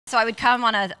So I would come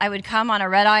on a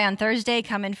red eye on Thursday,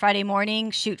 come in Friday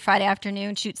morning, shoot Friday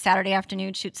afternoon, shoot Saturday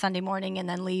afternoon, shoot Sunday morning, and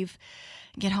then leave,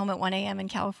 get home at 1 a.m. in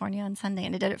California on Sunday.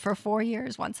 And I did it for 4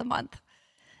 years, once a month.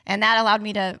 And that allowed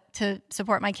me to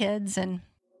support my kids. And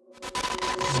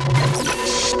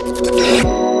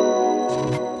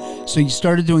so you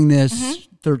started doing this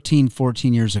 13,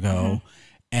 14 years ago.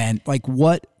 And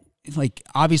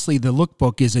obviously the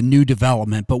Lookbook is a new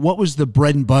development, but what was the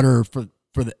bread and butter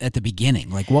at the beginning?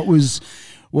 Like what was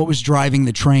driving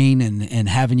the train and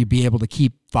having you be able to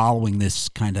keep following this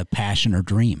kind of passion or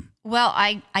dream? Well,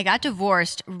 I got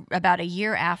divorced about a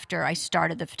year after I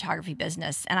started the photography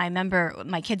business. And I remember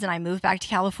my kids and I moved back to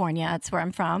California. That's where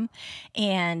I'm from.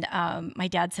 And my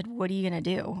dad said, what are you going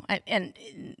to do? And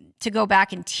to go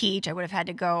back and teach, I would have had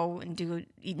to go and do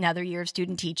another year of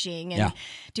student teaching and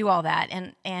do all that.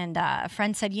 And a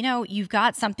friend said, you've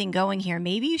got something going here.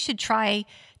 Maybe you should try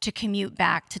to commute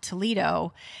back to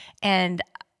Toledo. And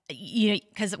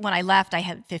because when I left, I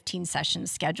had 15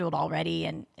 sessions scheduled already.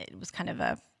 And it was kind of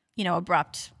a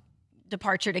abrupt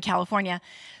departure to California.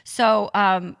 So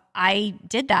I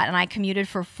did that, and I commuted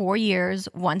for 4 years,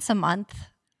 once a month,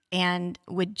 and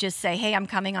would just say, hey, I'm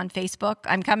coming on Facebook.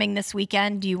 I'm coming this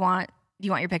weekend. Do you want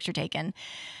your picture taken?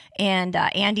 And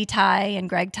Andy Ty and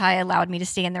Greg Ty allowed me to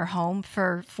stay in their home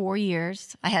for 4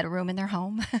 years. I had a room in their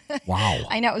home. Wow.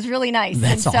 I know, it was really nice.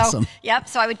 That's awesome. Yep.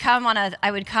 So I would come on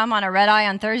a red eye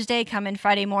on Thursday, come in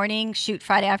Friday morning, shoot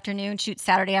Friday afternoon, shoot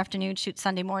Saturday afternoon, shoot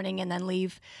Sunday morning, and then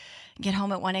leave, get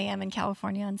home at 1 a.m. in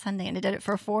California on Sunday. And I did it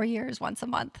for 4 years, once a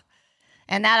month.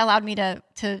 And that allowed me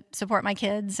to support my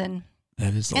kids. And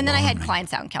then I had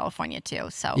clients out in California too.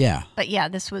 So yeah. But yeah,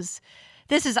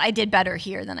 I did better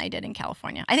here than I did in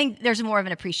California. I think there's more of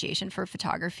an appreciation for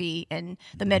photography in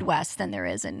the Midwest than there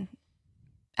is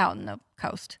out in the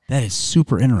coast. That is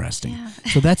super interesting. Yeah.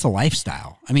 So that's a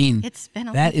lifestyle. I mean,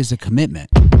 that is a commitment.